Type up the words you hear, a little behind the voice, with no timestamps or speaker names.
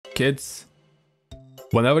kids,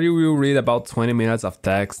 whenever you will read about 20 minutes of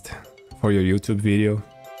text for your YouTube video,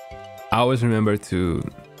 always remember to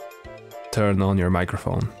turn on your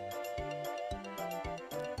microphone.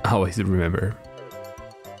 Always remember.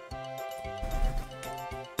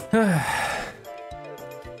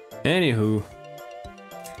 Anywho,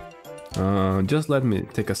 just let me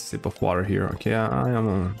take a sip of water here. Okay, I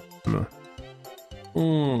am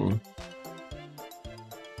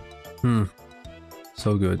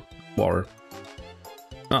so good water.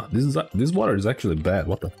 Ah, this water is actually bad.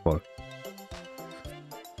 What the fuck?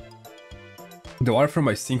 The water from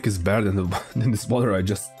my sink is better than this water I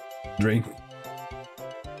just drank.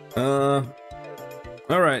 All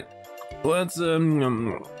right. Let's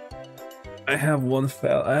I have one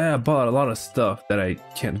fell. I bought a lot of stuff that I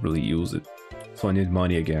can't really use it, so I need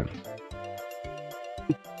money again.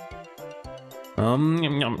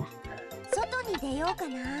 Yum. 外に出ようか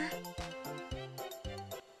な。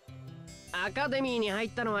アカデミーに入っ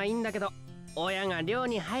たのはいいんだけど、親が寮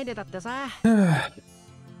に入れたってさ。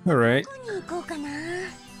All right.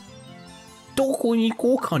 どこに行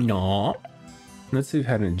こうかな。 Let's see if you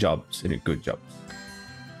had any jobs, any good jobs.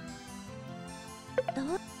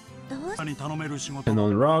 And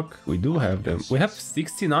on rock, we do have them. We have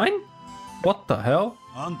 69? What the hell?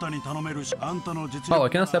 Oh, I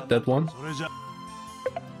can accept that one.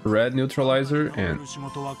 Red neutralizer and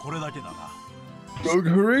Alchemist.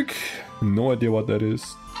 No idea what that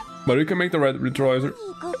is. But we can make the red neutralizer.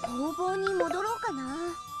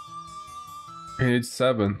 And it's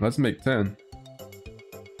 7. Let's make 10.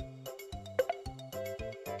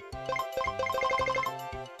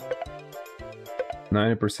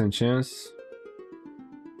 %90 chance.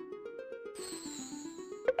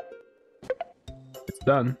 It's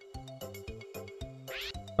done.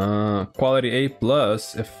 Quality A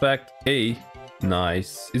plus, effect A.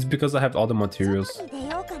 Nice. It's because I have all the materials.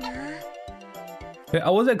 Yeah, I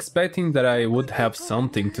was expecting that I would have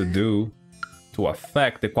something to do to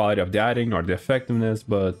affect the quality of the item or the effectiveness,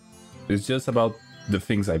 but it's just about the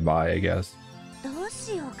things I buy, I guess.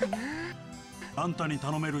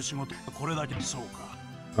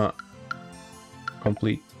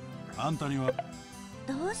 Complete.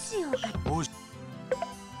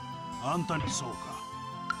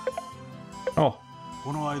 Oh.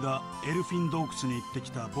 この間エルフィン洞窟に行って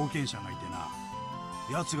きた冒険者がいてな。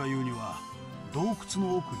奴が言うには洞窟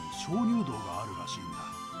の奥に鍾乳洞があるらしいんだ。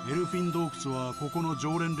エルフィン洞窟はここの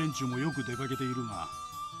常連連中もよく出かけているが、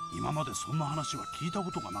今までそんな話は聞いたこ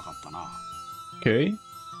とがなかったな。Okay.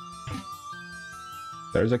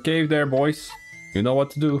 There's a cave there, boys. You know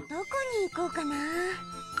what to do. どこに行こうかな。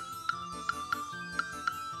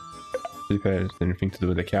 If it has anything to do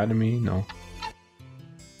with the academy, no.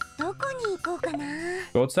 どこに行こうかな。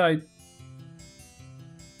 Go outside.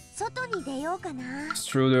 外に出ようかな。 It's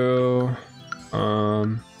true though.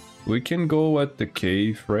 We can go at the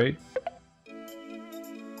cave, right?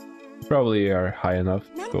 Probably are high enough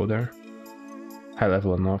to go there. High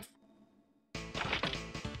level enough.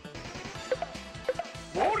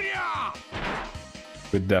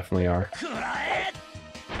 We definitely are.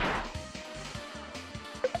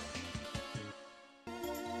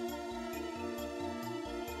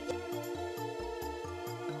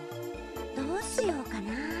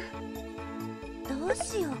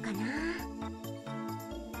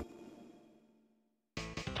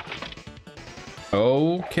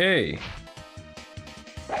 Okay.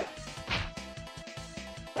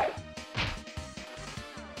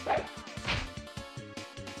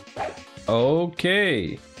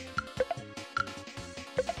 Okay.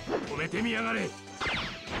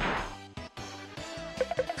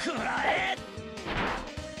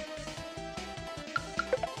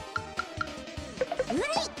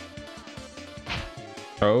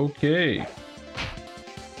 Okay.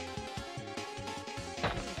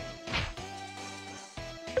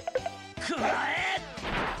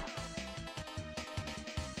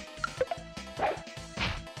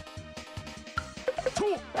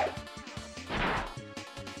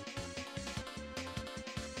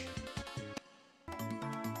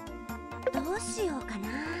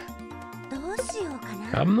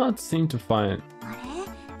 I'm not seeming to find.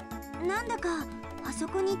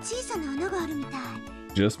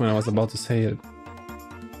 Just when I was about to say it.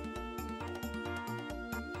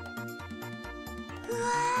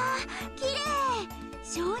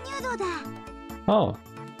 Oh.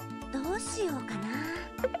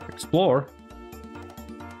 Explore.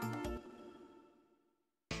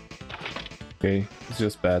 Okay, it's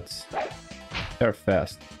just bats. They're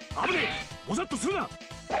fast.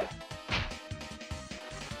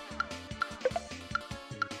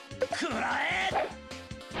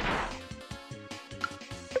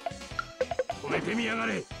 めてみやが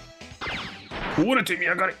れ。折れてみ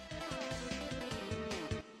やがれ。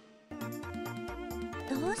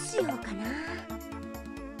どうしようかな。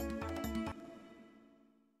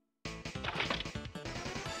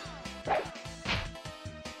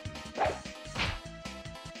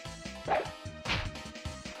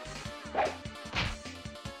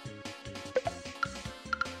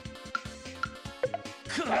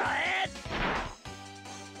くらえ。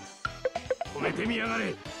止めてみやが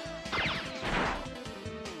れ。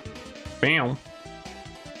Bam.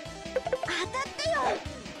 当たってよ。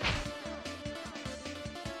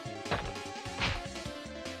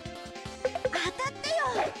当たってよ。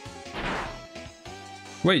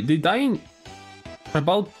 Wait, they die in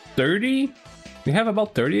about 30? They have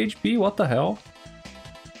about 30 HP? What the hell?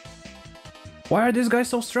 Why are these guys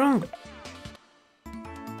so strong?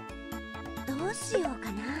 どうしよう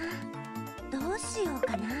かな。どうしよう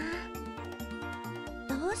かな。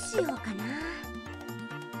どうしようかな。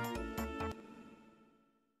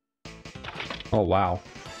 Oh, wow.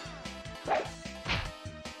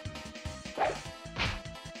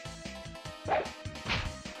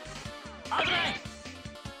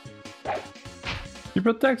 He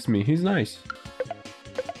protects me, he's nice.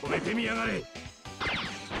 止めてみやがれ。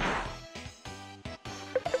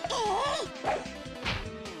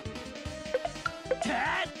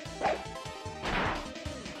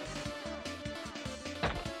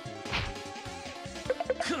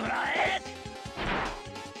くらえ。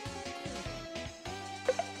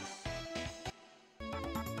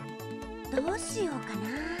 どうしようかな。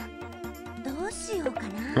どうしようか Oh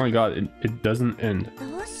な。 my god, it doesn't end.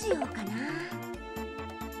 どうしようかな。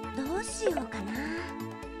どうしようかな。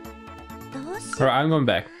どうしよう。 Alright, I'm going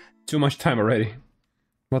back. Too much time already.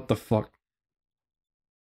 What the fuck?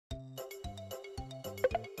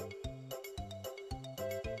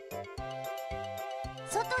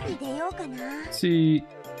 外に出ようかな。 See,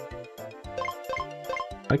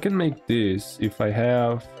 I can make this if I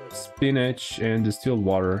have spinach and distilled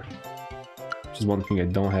water, which is one thing I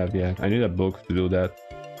don't have yet. I need a book to do that.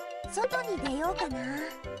 外に出ようかな。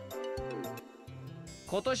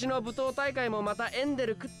今年の舞踏大会もまたエンデ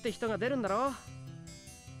ルクって人が出るんだろ。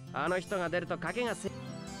あの人が出ると賭けがせ。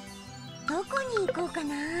どこに行こうか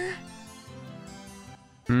な。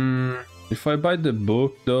 If I buy the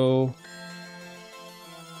book though,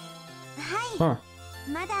 は huh?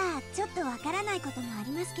 い。まだちょっとわからないこともあ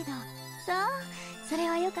りますけど。そう、それ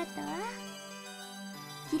は良かったわ。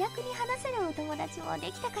気楽に話せるお友達も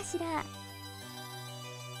できたかしら。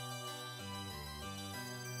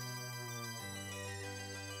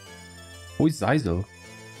 Who is Aizo? はい、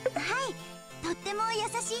とっても優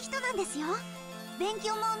しい人なんですよ。勉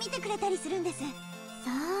強も見てくれたりするんです。そ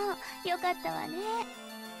う、よかったわね。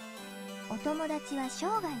お友達は生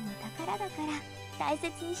涯の宝だから大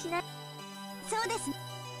切にしない。そうですね。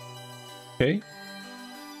 Okay.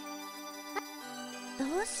 ど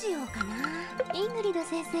うしようかな。イングリド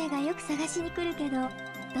先生がよく探しに来るけど、ど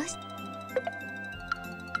うし。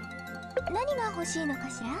何が欲しいのか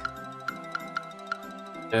しら。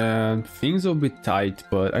 And things will be tight,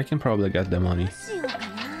 but I can probably get the ど money. うしようかな。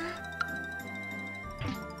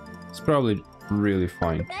 It's probably really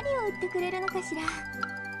fine. 何を売ってくれるのかしら。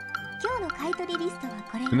今日の買い取りリストは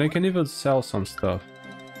これ。 And I can even sell some stuff.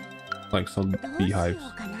 Like some どうしよ beehives. う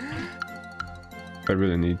かな。 If I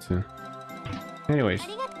really need to. Anyways. あ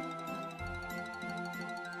りがと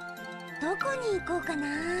う。どこに行こうかな。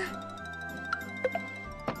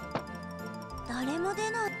誰も出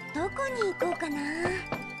ない。どこに行こうかな。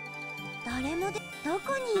誰もで。ど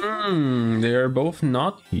こに行こう。 They are both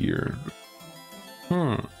not here.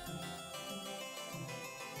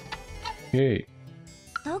 Okay.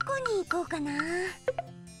 どこに行こうかな。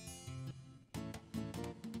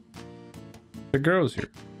 The girl's here.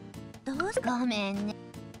 どうし。ごめんね。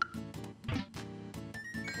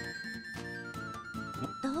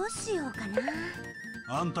どうしようかな。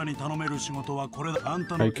あんたに頼める仕事はこれだ。あん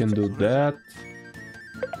たの I can do that.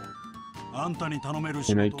 あんたに頼める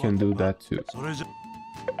仕 And I 事は can do that too. それじゃ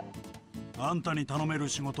あんたに頼める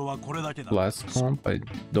仕事はこれだけだ。 Last comp? I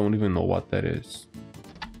don't even know what that is.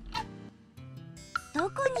 ど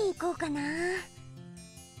こに行こうかな。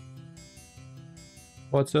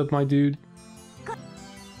 What's up, my dude?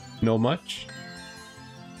 No much?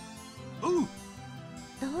 うう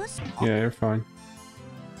どうし。 Yeah, you're fine.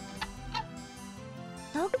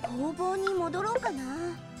 工房に戻ろうかな。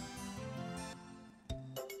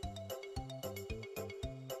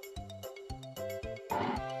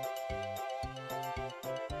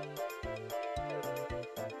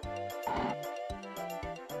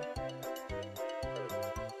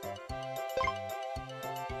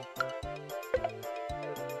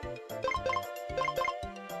 Alright,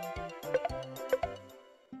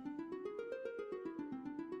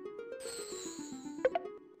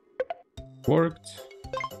 worked.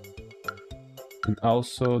 And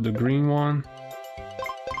also the green one.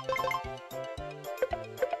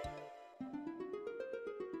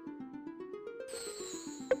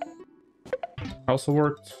 Also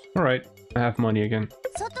worked. Alright, I have money again.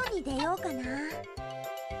 外に出ようかな。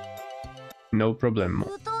 No problemo.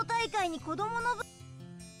 武闘大会に子供の部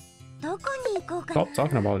どこに行こうかな。 Stop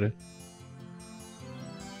talking about it.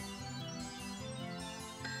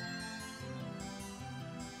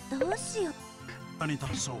 どうしよう。何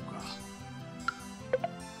倒そうか。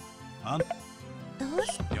あんどう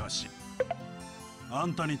しよし。あ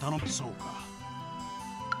んたに頼むそうか。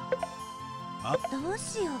どう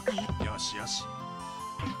しようかよ。よしよし。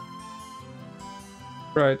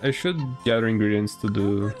 Right, I should gather ingredients to ど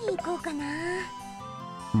do こに行こうかな。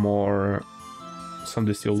 more some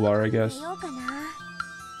distilled water, I 出 guess. ようかな。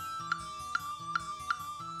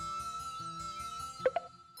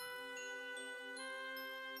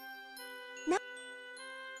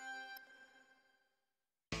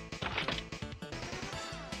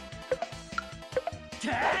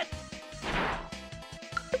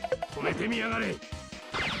止めてみやがれ。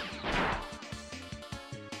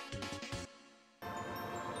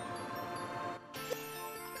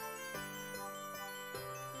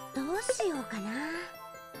どうしようかな。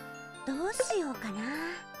どうしようかな。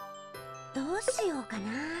どうしようか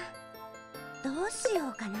な。どうしよ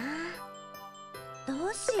うかな。ど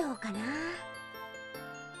うしようかな。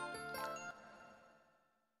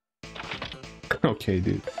 Okay,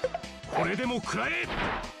 dude. これでも食らえ。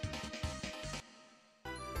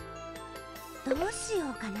どうしよ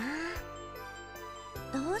うかな。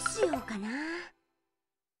どうしようかな。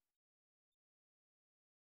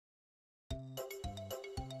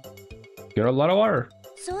 Get a lot of water.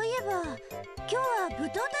 そういえば今日は武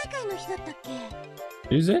闘大会の日だったっ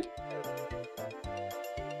け。 Is it?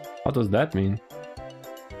 What does that mean?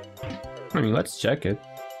 I mean, let's check it.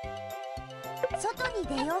 外に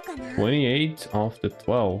出ようかな。 28 of the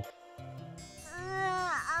 12.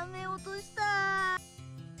 雨落とした。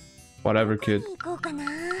 Whatever, どこに kid. 行こうかな。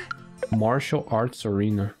 Martial Arts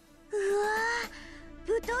Arena. うわー、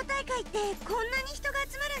武闘大会ってこんなに人が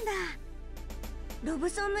集まるんだ。ロブ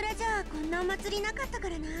ソン村じゃこんなお祭りなかったか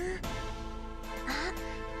らな。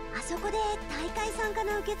あそこで大会参加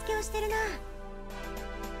の受付をしてるな。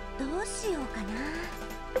どうしようかな。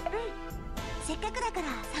せっかくだから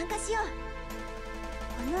参加しよう。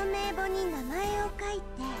この名簿に名前を書いて、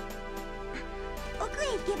奥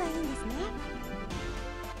へ行けばいいんですね。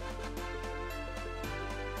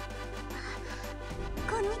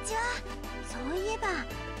こんにちは。そういえば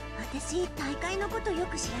私大会のことよ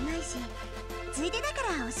く知らないし、ついでだか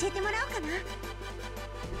ら教えてもらおうかな。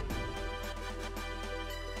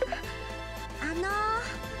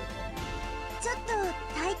ちょっと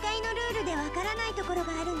大会のルールでわからないところ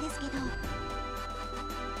があるんですけど。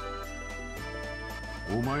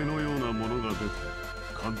お前のようなものが出て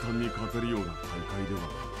簡単に勝てるような大会では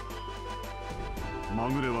ま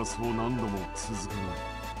ぐれはそう何度も続か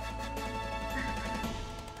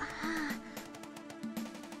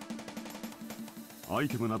ない。アイ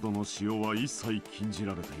テムなどの使用は一切禁じ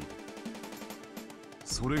られている。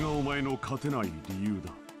それがお前の勝てない理由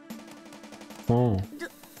だ。 Oh.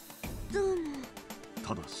 どうも。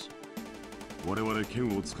ただし我々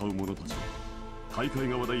剣を使う者たちは大会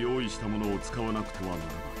側で用意したものを使わなくてはならない。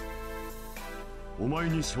お前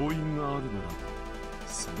に勝因があるならば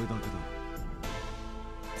それだけだ。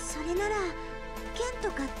それなら剣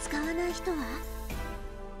とか使わない人は。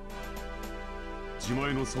自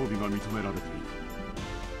前の装備が認められている。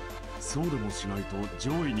そうでもしないと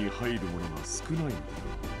上位に入るものが少ないのだよ。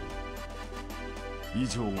以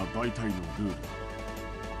上が大体のルールだ。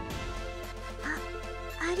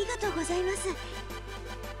ありがとうございます。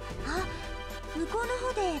向こうの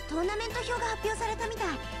方でトーナメント表が発表されたみたい。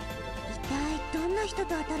一体どんな人と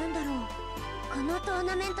当たるんだろう。このトー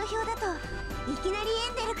ナメント表だといきなりエ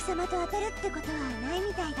ンデルク様と当たるってことはない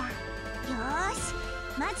みたいだ。よーし、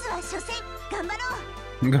まずは初戦頑張ろ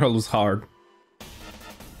う。 I'm gonna lose hard.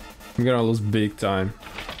 I'm gonna lose big time.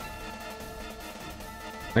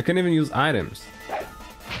 I can't even use items.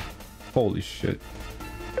 Holy shit.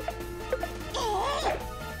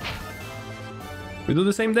 We do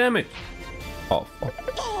the same damage. Oh fuck.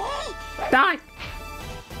 Die!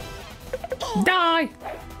 Die!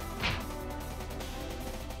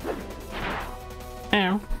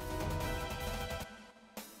 Ow.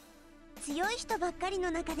 強い人ばっかり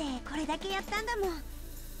の中でこれだけやったんだもん。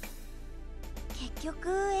結局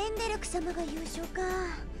エンデルク様が優勝か。ま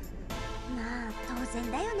あ当然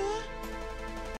だよね。